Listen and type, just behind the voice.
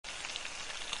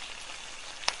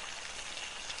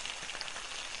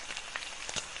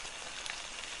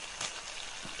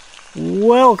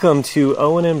Welcome to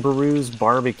Owen and Beru's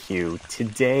BBQ.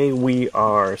 Today we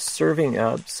are serving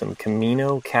up some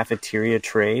Camino cafeteria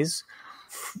trays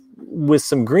with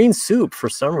some green soup for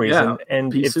some reason.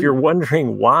 And if you're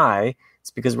wondering why,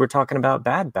 it's because we're talking about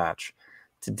Bad Batch.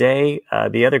 Today,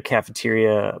 the other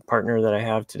cafeteria partner that I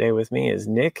have today with me is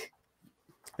Nick.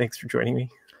 Thanks for joining me.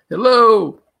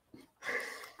 Hello.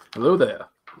 Hello there.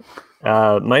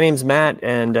 My name's Matt,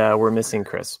 and we're missing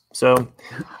Chris. So,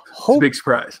 it's a big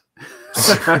surprise.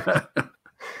 I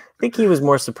think he was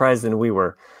more surprised than we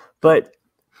were, but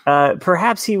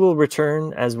perhaps he will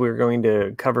return as we're going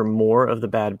to cover more of the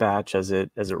Bad Batch as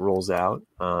it rolls out.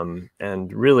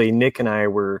 And really, Nick and I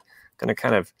were going to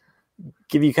kind of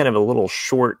give you kind of a little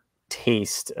short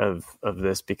taste of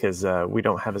this because we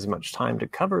don't have as much time to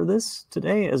cover this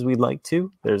today as we'd like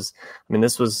to. This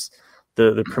was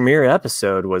the premiere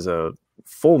episode was a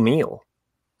full meal.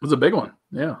 It was a big one.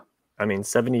 Yeah.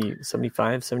 70,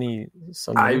 75, 70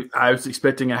 something. I was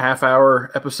expecting a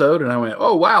half-hour episode, and I went,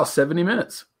 "Oh wow, 70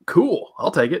 minutes, cool! I'll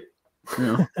take it." You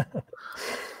know.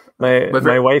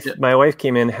 my wife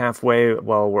came in halfway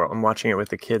while I'm watching it with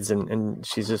the kids, and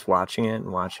she's just watching it,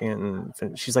 and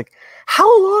she's like,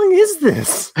 "How long is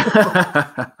this?"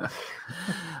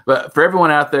 But for everyone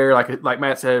out there, like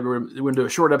Matt said, we're going to do a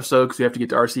short episode because we have to get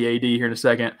to RCAD here in a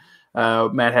second.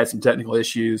 Matt had some technical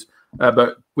issues.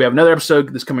 But we have another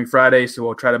episode this coming Friday, so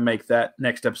we'll try to make that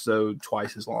next episode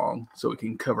twice as long so we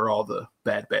can cover all the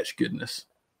Bad Batch goodness.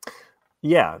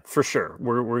 Yeah, for sure.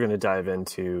 We're going to dive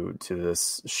into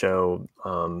this show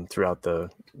throughout the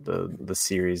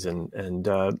series, and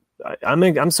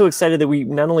I'm so excited that we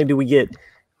not only do we get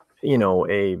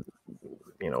this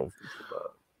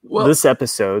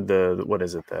episode,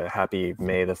 the Happy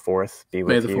May the 4th be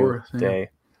with you 4th, day.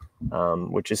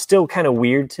 Which is still kind of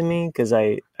weird to me because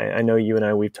I know you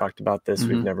and we've talked about this.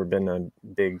 Mm-hmm. We've never been a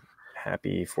big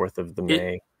happy 4th of the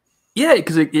May.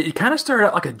 Because it kind of started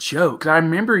out like a joke. I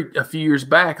remember a few years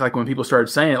back, like when people started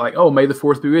saying it, like, "Oh, May the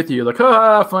 4th be with you." Like,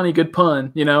 funny, good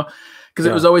pun, because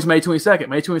it was always May 22nd.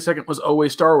 May 22nd was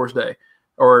always Star Wars Day,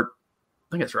 or I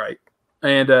think that's right.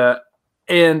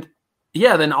 And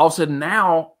yeah, then all of a sudden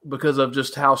now, because of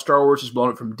just how Star Wars has blown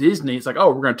up from Disney, it's like, oh,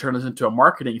 we're going to turn this into a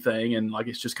marketing thing. And like,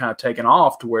 it's just kind of taken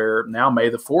off to where now May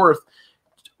the 4th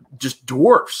just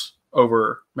dwarfs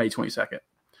over May 22nd.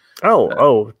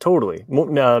 Totally.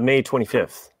 May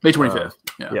 25th. May 25th.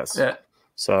 Yes. Yeah.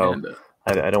 So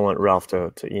I don't want Ralph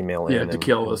to email in. Yeah, to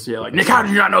kill us. Yeah, like, Nick, how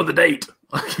did you not know the date?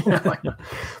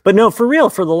 But no, for real,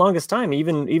 for the longest time,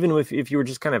 even if you were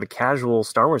just kind of a casual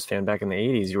Star Wars fan back in the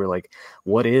 80s, you were like,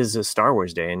 what is a Star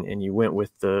Wars Day? And you went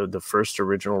with the first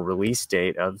original release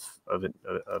date of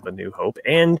A New Hope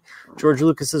and George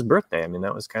Lucas's birthday. I mean,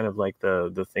 that was kind of like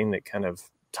the thing that kind of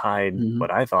tied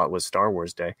what I thought was Star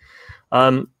Wars Day.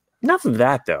 Enough of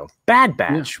that, though. Bad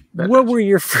Batch. Yeah, what were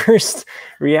your first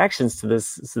reactions to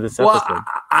this episode? Well,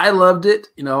 I loved it.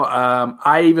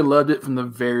 I even loved it from the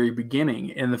very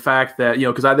beginning. And the fact that,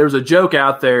 because there was a joke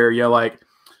out there, like,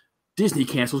 Disney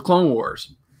cancels Clone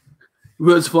Wars.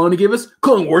 Was flown to give us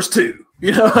Clone Wars 2.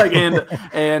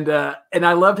 And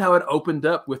I loved how it opened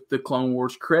up with the Clone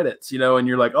Wars credits, and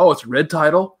you're like, oh, it's a red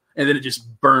title. And then it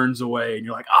just burns away. And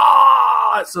you're like,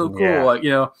 it's so cool.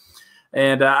 Yeah.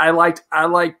 And I liked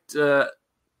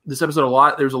this episode a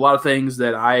lot. There's a lot of things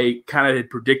that I kind of had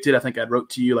predicted. I think I wrote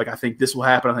to you, like, I think this will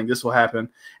happen. I think this will happen.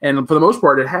 And for the most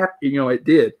part, it happened. It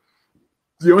did.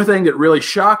 The only thing that really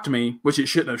shocked me, which it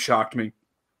shouldn't have shocked me,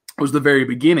 was the very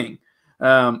beginning.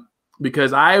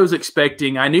 Because I was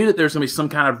expecting, I knew that there's going to be some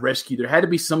kind of rescue. There had to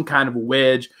be some kind of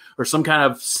wedge or some kind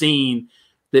of scene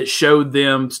that showed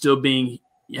them still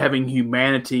having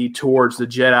humanity towards the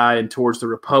Jedi and towards the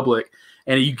Republic.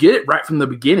 And you get it right from the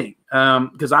beginning,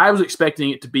 because I was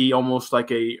expecting it to be almost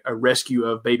like a rescue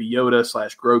of Baby Yoda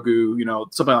 /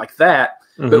 Grogu, something like that.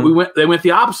 Mm-hmm. But they went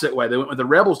the opposite way. They went with the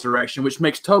Rebels direction, which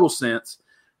makes total sense.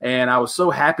 And I was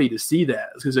so happy to see that,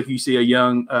 because like you see a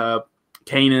young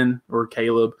Kanan or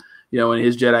Caleb, and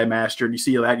his Jedi Master, and you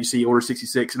see that, you see Order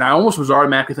 66, and I almost was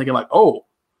automatically thinking like, oh,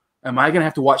 am I going to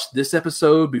have to watch this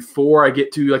episode before I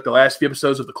get to like the last few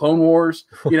episodes of the Clone Wars,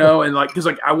 and like, cause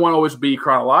like I want to always be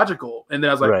chronological. And then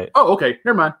I was like, Oh, okay,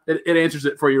 never mind. It answers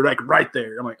it for you. Like right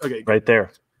there. I'm like, okay, right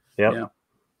there. Yep. Yeah.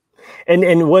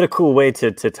 And what a cool way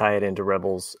to tie it into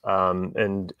Rebels.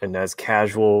 And as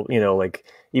casual, like,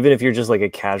 even if you're just like a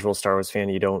casual Star Wars fan,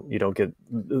 you don't get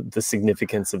the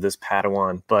significance of this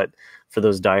Padawan, but for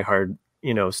those diehard,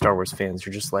 Star Wars fans,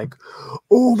 you're just like,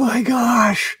 oh my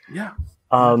gosh. Yeah.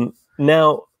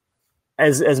 Now,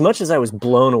 as much as I was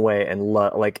blown away and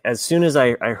like as soon as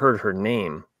I heard her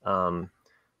name,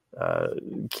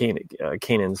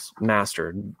 Kanan's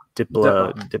master,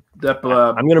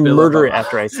 Dipla. I'm going to murder it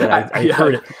after I said I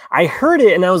heard it. I heard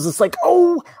it, and I was just like,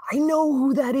 oh, I know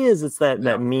who that is. It's that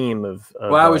meme of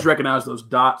well, I always recognize those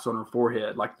dots on her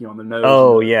forehead, like on the nose.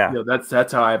 Oh, yeah.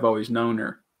 That's how I've always known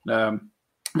her.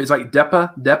 It's like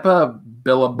Depa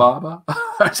Billababa.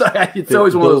 It's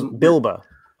always one of those. Bilba.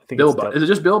 I think Bilba. Is it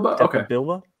just Bilba? Depa Okay.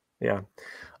 Bilba? Yeah.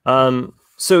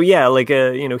 So yeah, like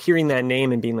hearing that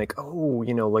name and being like, oh,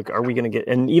 like, are we gonna get?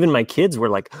 And even my kids were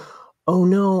like, oh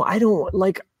no, I don't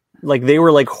like they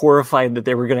were like horrified that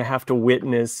they were gonna have to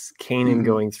witness Kanan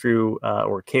going through,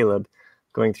 or Caleb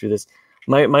going through this.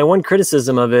 My one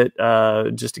criticism of it,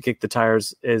 just to kick the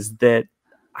tires, is that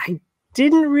I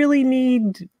didn't really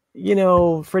need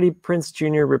Freddie Prinze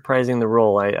Jr. reprising the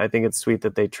role. I think it's sweet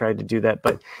that they tried to do that,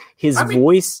 but his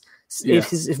voice. Yeah.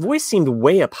 His voice seemed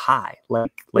way up high. He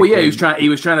was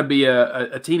trying to be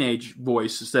a teenage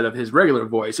voice instead of his regular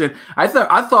voice. And I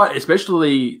thought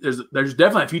especially there's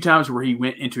definitely a few times where he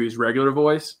went into his regular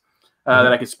voice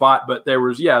that I could spot. But there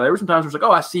were some times where it's like,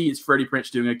 oh, I see it's Freddie Prinze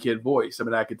doing a kid voice. I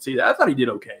mean, I could see that. I thought he did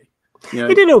okay.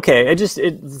 He did okay.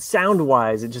 It sound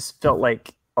wise, it just felt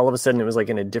like all of a sudden it was like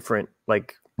in a different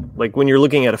like when you're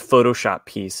looking at a Photoshop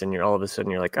piece and you're all of a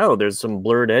sudden you're like, oh, there's some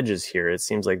blurred edges here. It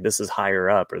seems like this is higher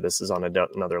up or this is on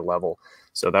another level.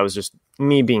 So that was just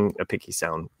me being a picky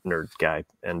sound nerd guy.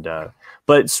 And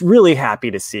but it's really happy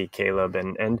to see Caleb.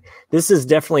 And this is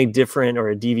definitely different or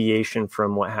a deviation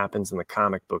from what happens in the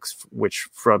comic books, which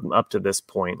from up to this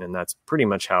point, and that's pretty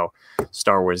much how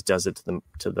Star Wars does it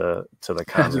to the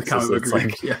comics. It's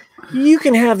like, you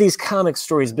can have these comic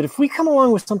stories, but if we come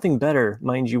along with something better,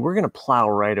 mind you, we're going to plow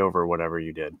right over whatever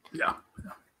you did. Yeah.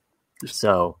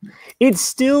 So it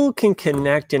still can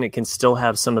connect and it can still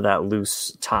have some of that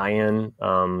loose tie-in.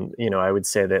 I would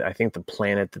say that I think the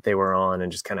planet that they were on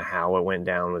and just kind of how it went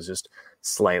down was just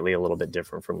slightly a little bit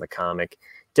different from the comic.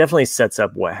 Definitely sets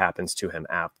up what happens to him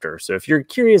after. So if you're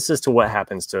curious as to what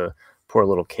happens to poor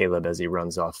little Caleb as he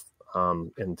runs off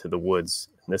into the woods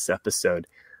in this episode.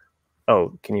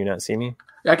 Oh, can you not see me?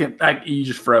 I can. You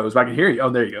just froze. But I can hear you. Oh,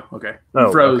 there you go. Okay.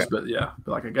 You froze, okay. But yeah.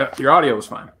 But your audio was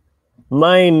fine.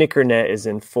 My knickernet is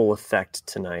in full effect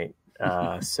tonight.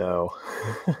 So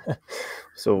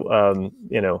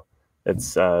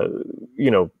it's,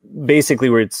 basically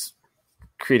where it's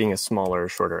creating a smaller,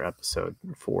 shorter episode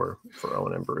for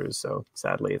Owen and Beru. So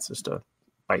sadly, it's just a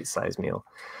bite-sized meal.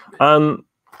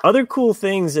 Other cool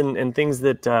things and things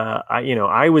that,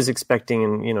 I was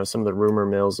expecting in, some of the rumor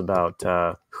mills about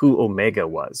who Omega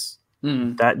was.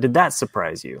 Did that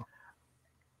surprise you?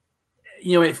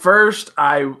 At first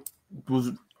I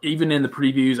was, even in the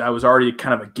previews, I was already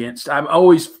kind of against. I'm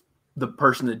always the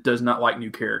person that does not like new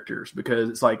characters because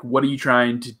it's like, what are you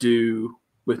trying to do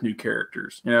with new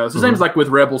characters? It's the same as like with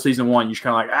Rebel season 1. You're just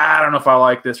kind of like, I don't know if I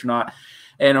like this or not.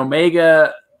 And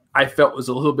Omega, I felt was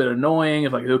a little bit annoying.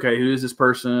 It's like, okay, who is this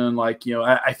person? Like,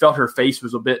 I felt her face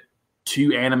was a bit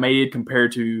too animated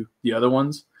compared to the other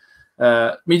ones.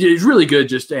 It's really good,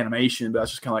 just animation, but I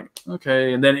was just kind of like,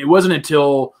 okay. And then it wasn't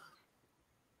until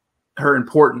her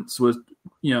importance was,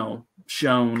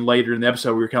 shown later in the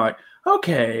episode, we were kind of like,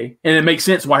 okay. And it makes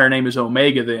sense why her name is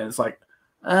Omega then. It's like,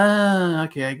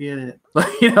 okay, I get it.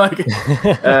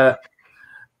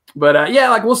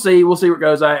 We'll see where it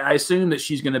goes. I assume that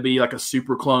she's going to be like a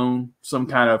super clone, some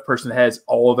kind of person that has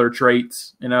all of their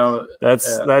traits,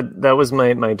 that was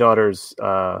my daughter's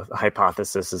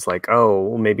hypothesis is like, oh,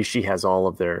 well, maybe she has all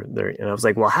of their, and I was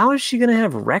like, well, how is she going to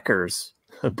have Wrecker's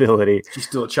ability? She's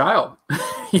still a child.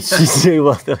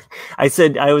 I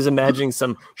said I was imagining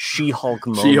some She-Hulk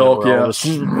moment. She-Hulk, yeah.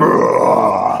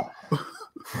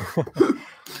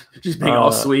 She's being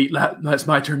all sweet. That's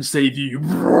my turn to save you.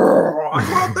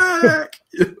 Come back.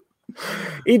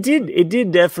 It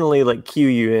did definitely like cue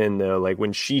you in though. Like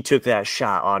when she took that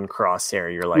shot on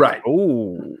Crosshair, you're like, right.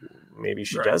 Oh, maybe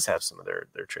she does have some of their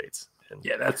traits. And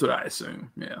yeah, that's what I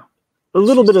assume. Yeah. A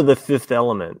little bit of the fifth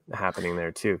element happening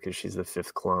there too, because she's the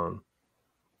fifth clone.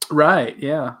 Right,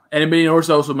 yeah. And it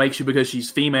also makes you, because she's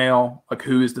female, like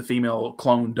who is the female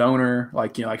clone donor?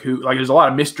 Like, who, like there's a lot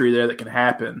of mystery there that can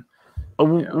happen.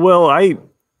 Well,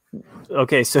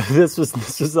 so this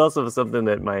was also something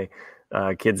that my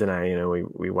kids and I,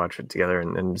 we watch it together,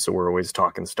 and so we're always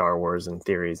talking Star Wars and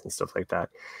theories and stuff like that.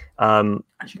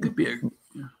 She could be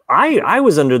I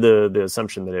was under the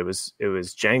assumption that it was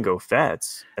Jango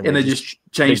Fett's, and they just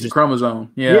changed the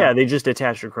chromosome. Yeah, they just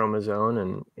attached a chromosome,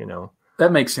 and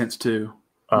that makes sense too.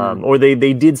 Or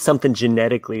they did something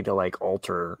genetically to like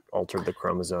alter the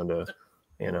chromosome to.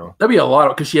 That'd be a lot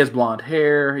because she has blonde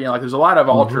hair. Like there's a lot of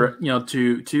alter,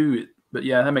 to it. But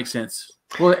yeah, that makes sense.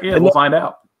 Well, yeah, we'll find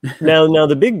out. Now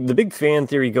the big fan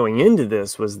theory going into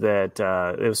this was that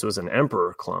this was an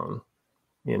Emperor clone.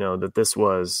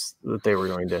 That they were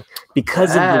going to,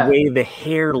 because of the way the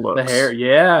hair looks. The hair,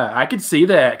 yeah, I could see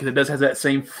that because it does have that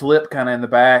same flip kind of in the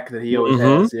back that he always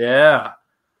has. Yeah.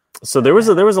 So there was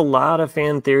a lot of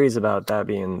fan theories about that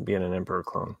being an Emperor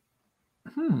clone.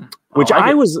 Which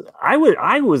I was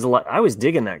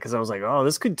digging that because I was like, oh,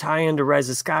 this could tie into Rise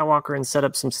of Skywalker and set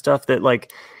up some stuff that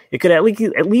like it could at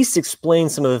least explain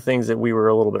some of the things that we were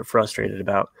a little bit frustrated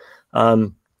about.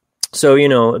 So,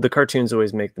 the cartoons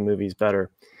always make the movies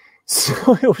better.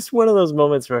 So it was one of those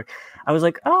moments where I was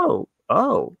like, oh,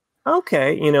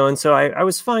 okay. And so I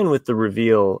was fine with the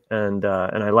reveal and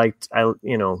I liked how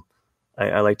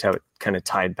it kind of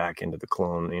tied back into the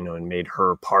clone, and made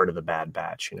her part of the Bad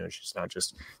Batch.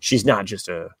 She's not just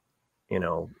a,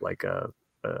 like an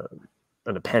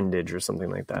appendage or something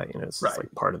like that. It's just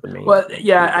like part of the main. Well,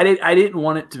 yeah, I didn't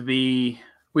want it to be,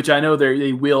 which I know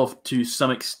they will to some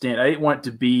extent. I didn't want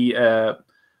it to be the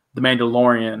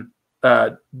Mandalorian,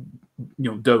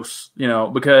 dose,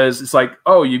 because it's like,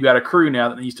 oh, you've got a crew now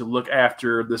that needs to look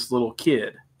after this little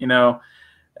kid,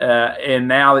 and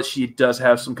now that she does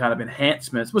have some kind of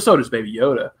enhancements, well, so does Baby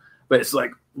Yoda. But it's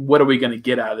like, what are we going to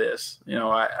get out of this?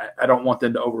 I don't want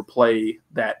them to overplay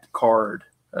that card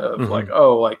of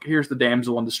like here's the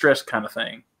damsel in distress kind of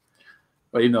thing.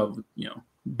 But even though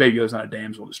Baby Yoda's not a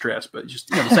damsel in distress, but just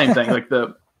the same thing, like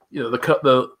the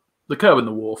cub and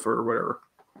the wolf or whatever.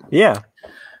 Yeah.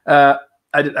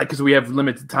 Because we have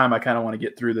limited time, I kind of want to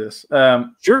get through this.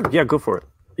 Sure. Yeah, go for it.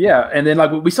 Yeah, and then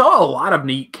like we saw a lot of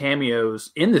neat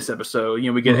cameos in this episode.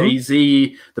 We get AZ,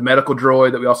 the medical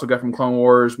droid that we also got from Clone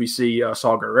Wars. We see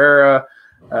Saw Gerrera.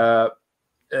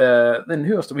 Then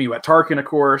who else? We got Tarkin, of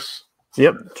course.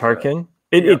 Yep, Tarkin.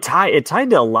 It tied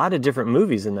to a lot of different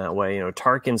movies in that way.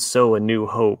 Tarkin's A New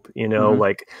Hope.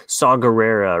 Like Saw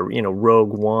Gerrera.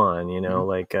 Rogue One.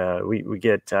 Like we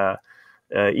get.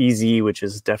 EZ, which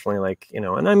is definitely like,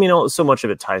 and I mean, so much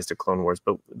of it ties to Clone Wars,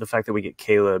 but the fact that we get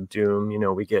Caleb, Doom,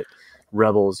 we get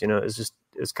Rebels,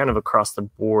 it's kind of across the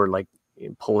board, like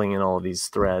pulling in all of these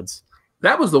threads.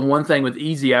 That was the one thing with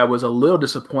EZ I was a little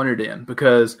disappointed in,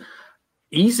 because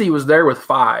EZ was there with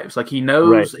Fives. Like he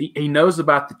knows, he knows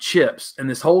about the chips, and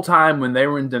this whole time when they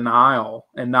were in denial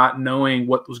and not knowing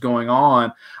what was going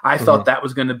on, I thought that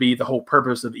was going to be the whole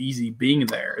purpose of EZ being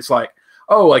there. It's like,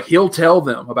 oh, like he'll tell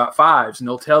them about Fives and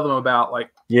he'll tell them about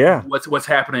like what's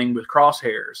happening with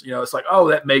Crosshairs. It's like, oh,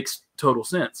 that makes total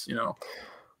sense.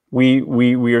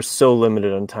 We are so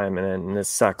limited on time, and this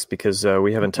sucks because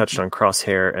we haven't touched on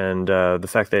Crosshair and the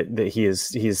fact that he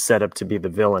is set up to be the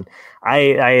villain.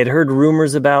 I had heard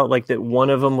rumors about like that one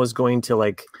of them was going to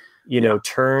like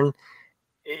turn.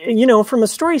 From a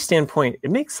story standpoint,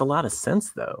 it makes a lot of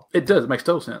sense though. It does. It makes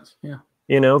total sense. Yeah.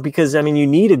 Because I mean, you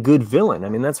need a good villain. I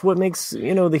mean, that's what makes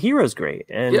the heroes great,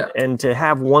 and to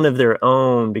have one of their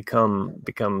own become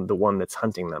the one that's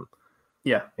hunting them.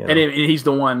 Yeah, and he's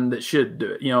the one that should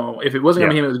do it. If it wasn't going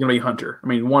to be him, it was going to be Hunter. I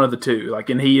mean, one of the two. Like,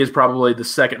 and he is probably the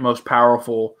second most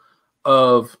powerful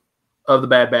of the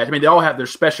Bad Batch. I mean, they all have their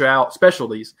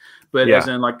specialties, but as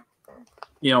in like,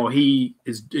 he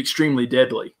is extremely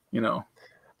deadly.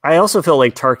 I also feel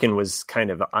like Tarkin was kind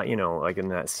of, like in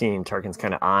that scene, Tarkin's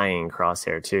kind of eyeing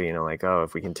Crosshair too, like, oh,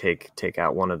 if we can take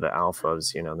out one of the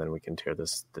alphas, then we can tear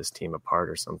this team apart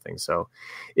or something. So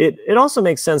it also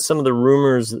makes sense. Some of the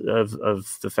rumors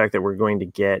of the fact that we're going to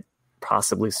get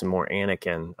possibly some more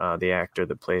Anakin, the actor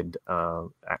that played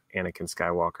Anakin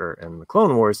Skywalker in the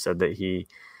Clone Wars, said that he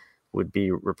would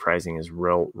be reprising his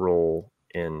role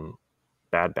in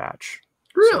Bad Batch.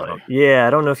 Really? So, yeah, I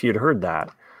don't know if you'd heard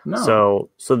that. No.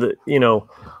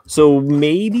 So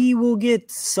maybe we'll get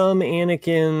some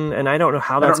Anakin, and I don't know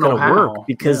how that's going to work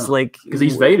because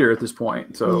he's Vader at this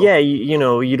point. So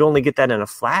you'd only get that in a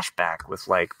flashback with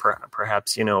like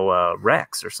perhaps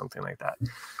Rex or something like that.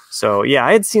 So yeah,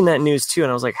 I had seen that news too,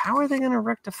 and I was like, how are they going to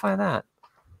rectify that?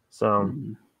 So,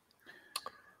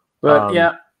 but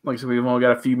like I said, we've only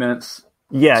got a few minutes.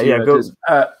 Yeah, go.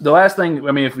 The last thing,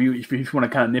 I mean, if you want to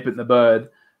kind of nip it in the bud.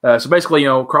 So basically,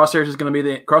 Crosshairs is going to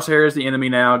be Crosshair is the enemy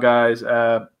now, guys.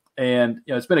 And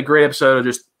it's been a great episode of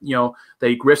just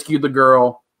they rescued the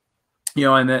girl,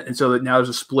 and so that now there's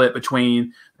a split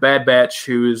between Bad Batch,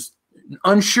 who is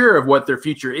unsure of what their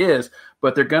future is,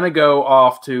 but they're going to go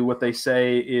off to what they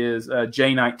say is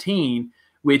J19,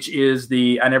 which is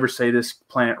I never say this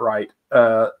planet right,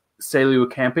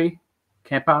 Selu Campi.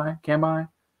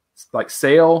 Like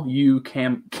Sail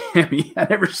Campi. I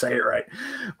never say it right,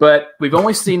 but we've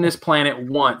only seen this planet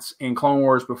once in Clone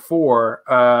Wars before,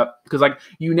 because like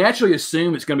you naturally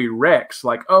assume it's going to be Rex,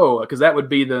 like because that would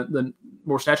be the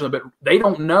more naturally, but they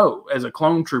don't know as a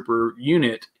clone trooper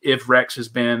unit if Rex has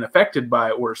been affected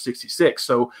by Order 66.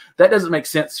 So that doesn't make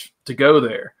sense to go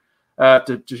there,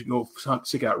 to just go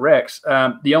seek out Rex.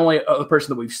 The only other person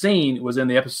that we've seen was in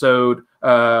the episode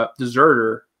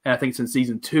Deserter, and I think it's in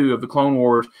season 2 of the Clone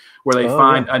Wars, where they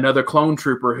find another clone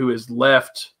trooper who is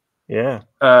left and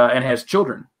has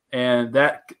children. And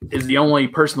that is the only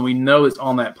person we know that's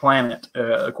on that planet,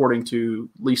 according to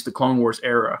at least the Clone Wars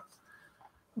era.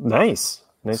 Nice.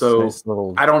 So nice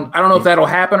little... I don't know if that'll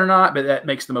happen or not, but that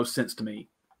makes the most sense to me.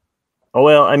 Oh,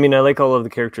 well, I mean, I like all of the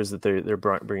characters that they're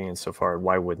bringing in so far.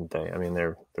 Why wouldn't they? I mean,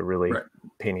 they're really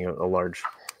painting a large,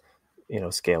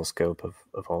 scale scope of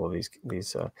all of these.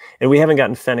 And we haven't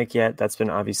gotten Fennec yet. That's been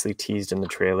obviously teased in the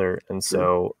trailer, and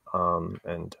so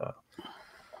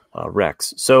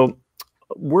Rex. So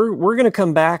we're going to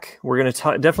come back. We're going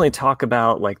to definitely talk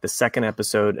about like the second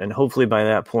episode, and hopefully by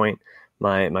that point,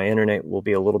 my internet will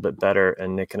be a little bit better,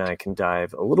 and Nick and I can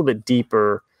dive a little bit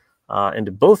deeper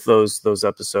into both those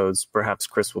episodes. Perhaps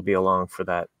Chris will be along for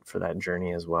that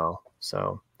journey as well.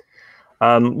 So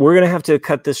we're going to have to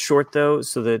cut this short, though,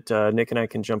 so that Nick and I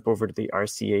can jump over to the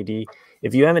RCAD.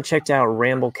 If you haven't checked out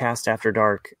Ramblecast After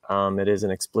Dark, it is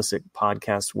an explicit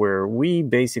podcast where we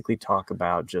basically talk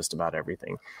about just about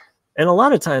everything. And a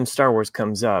lot of times Star Wars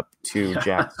comes up to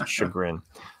Jack's chagrin.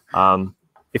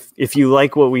 If you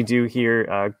like what we do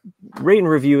here, rate and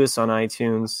review us on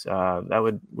iTunes.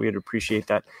 We'd appreciate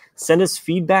that. Send us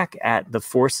feedback at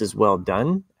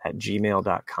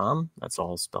theforceiswelldone@gmail.com. That's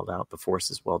all spelled out.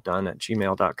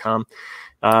 theforceiswelldone@gmail.com.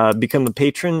 Become a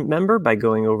patron member by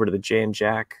going over to the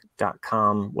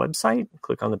jandjack.com website.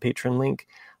 Click on the patron link.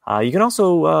 You can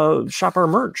also shop our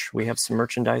merch. We have some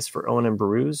merchandise for Owen and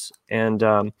Beru's. And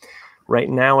right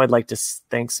now, I'd like to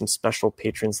thank some special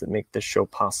patrons that make this show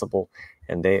possible.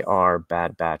 And they are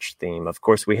Bad Batch theme. Of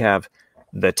course, we have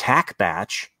the Tack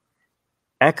Batch,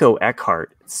 Echo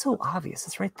Eckhart. It's so obvious.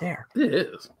 It's right there. It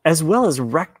is. As well as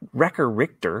Wrecker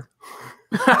Richter.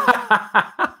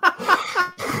 I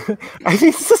mean,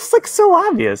 it's just like so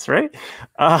obvious, right?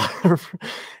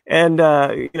 And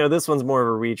this one's more of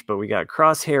a reach, but we got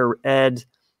Crosshair Ed,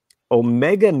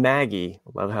 Omega Maggie.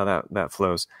 Love how that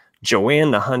flows.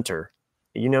 Joanne the Hunter.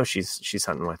 She's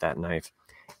hunting with that knife.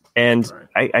 And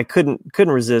right. I couldn't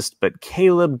resist, but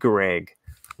Caleb Gregg.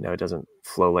 No, it doesn't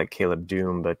flow like Caleb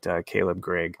Doom, but Caleb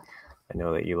Gregg. I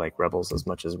know that you like Rebels as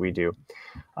much as we do.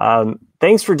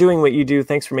 Thanks for doing what you do.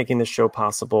 Thanks for making this show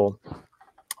possible.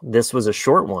 This was a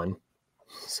short one,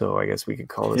 so I guess we could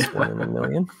call this 1 in a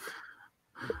million.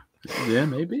 Yeah,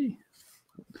 maybe.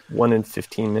 1 in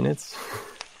 15 minutes.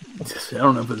 I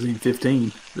don't know if it's even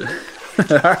 15.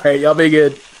 All right, y'all be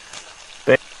good.